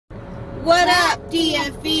What up,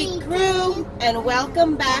 DFE crew? And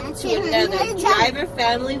welcome back to another Driver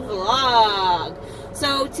Family Vlog.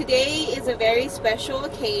 So today is a very special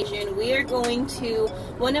occasion. We are going to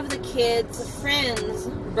one of the kids' friends'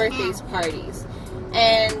 birthday parties.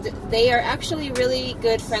 And they are actually really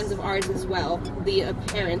good friends of ours as well. The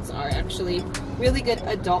parents are actually really good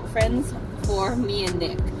adult friends for me and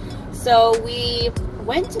Nick. So we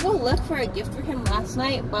went to go look for a gift for him last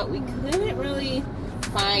night, but we couldn't really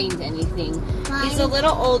find anything. He's a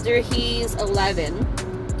little older, he's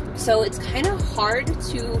 11, so it's kind of hard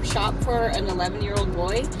to shop for an 11-year-old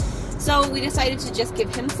boy. So we decided to just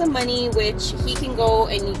give him some money, which he can go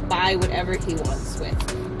and buy whatever he wants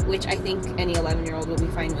with, which I think any 11-year-old will be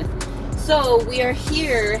fine with. So we are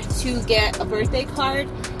here to get a birthday card,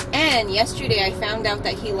 and yesterday I found out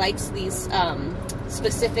that he likes these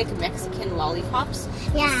specific Mexican lollipops.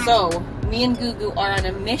 Yeah. So me and Gugu are on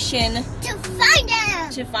a mission to find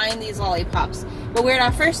them, to find these lollipops. But we're at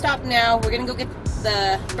our first stop now. We're gonna go get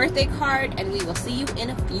the birthday card, and we will see you in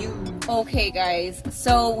a few. Okay, guys.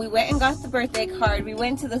 So we went and got the birthday card. We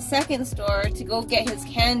went to the second store to go get his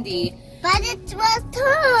candy. But it was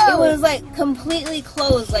closed. It was like completely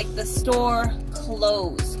closed. Like the store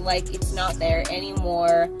closed. Like it's not there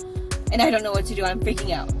anymore. And I don't know what to do. I'm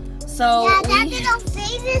freaking out. So yeah, that little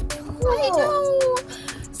favorite tool. I know.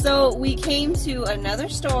 So we came to another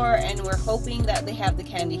store, and we're hoping that they have the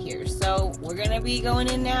candy here. So we're gonna be going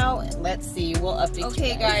in now, and let's see. We'll update.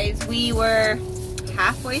 Okay, guys, we were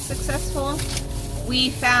halfway successful. We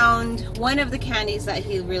found one of the candies that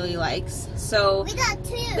he really likes. So we got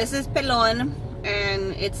two. This is pelon,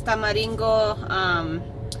 and it's tamaringo.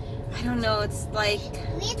 I don't know. It's like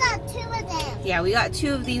we got two of them. Yeah, we got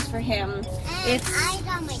two of these for him. And I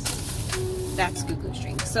got my two. That's Gugu's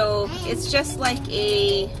drink. So it's just like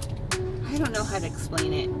a, I don't know how to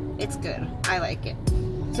explain it. It's good. I like it.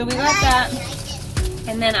 So we got that.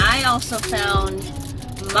 And then I also found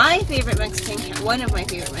my favorite one of my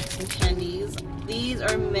favorite Mexican candies. These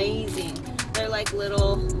are amazing. They're like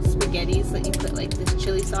little spaghettis that you put like this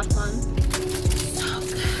chili sauce on. So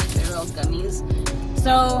good. They're little gummies.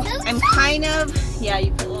 So I'm kind of, yeah,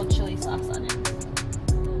 you put a little chili sauce on it.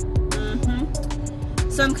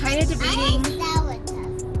 So I'm kind of debating. I like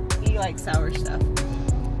sour stuff. You like sour stuff.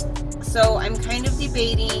 So I'm kind of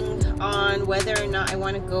debating on whether or not I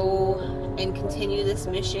want to go and continue this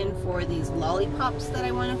mission for these lollipops that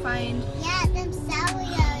I want to find. Yeah, them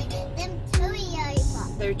chili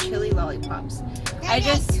lollipops. They're chili lollipops.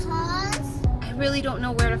 I really don't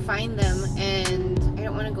know where to find them, and I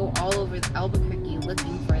don't want to go all over Albuquerque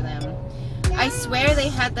looking for them. I swear they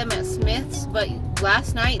had them at Smith's, but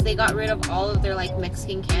last night they got rid of all of their like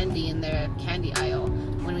Mexican candy in their candy aisle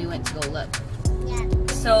when we went to go look. Yeah.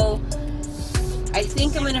 So I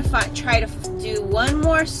think I'm gonna try to do one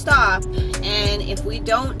more stop, and if we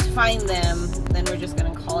don't find them, then we're just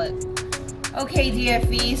gonna call it. Okay,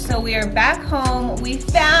 DFE, so we are back home. We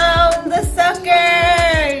found the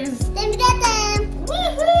suckers! Let me get them!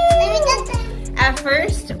 Woohoo! Let me get them! At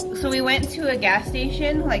first, so we went to a gas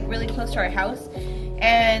station, like really close to our house,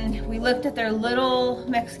 and we looked at their little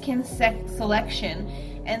Mexican selection,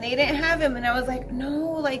 and they didn't have them, and I was like, no,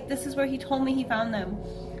 like this is where he told me he found them.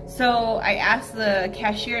 So I asked the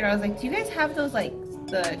cashier, and I was like, do you guys have those, like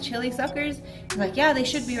the chili suckers? He's like, yeah, they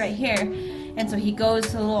should be right here. And so he goes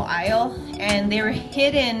to the little aisle, and they were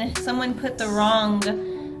hidden. Someone put the wrong,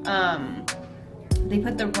 they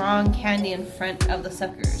put the wrong candy in front of the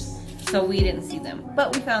suckers. So we didn't see them,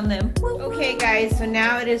 but we found them. Okay guys, so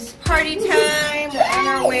now it is party time. We're on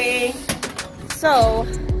our way. So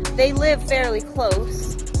they live fairly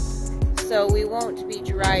close, so we won't be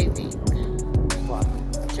driving,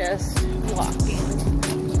 just walking.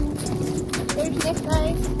 There's Nick,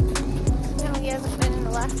 guys. No, he hasn't been in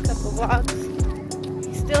the last couple vlogs.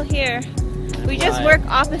 He's still here. We just work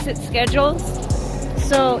opposite schedules,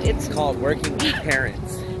 so it's called working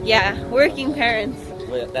parents. Yeah, working parents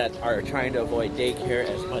that are trying to avoid daycare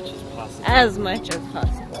as much as possible. As much as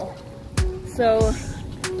possible. So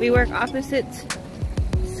we work opposite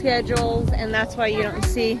schedules, and that's why you don't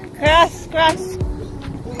see Cross.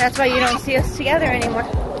 That's why you don't see us together anymore.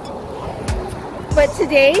 But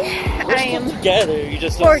today I am together. You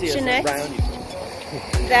just fortunate don't see us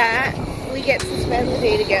around that we get to spend the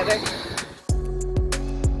day together.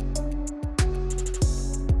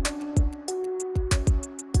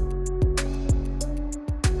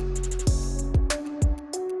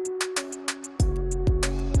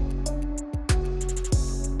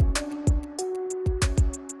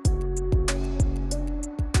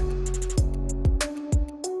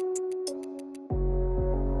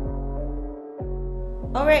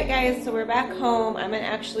 Alright guys, so we're back home. I'm gonna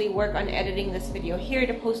actually work on editing this video here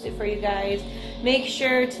to post it for you guys. Make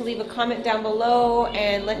sure to leave a comment down below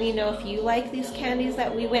and let me know if you like these candies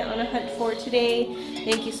that we went on a hunt for today.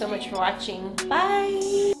 Thank you so much for watching.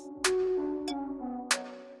 Bye!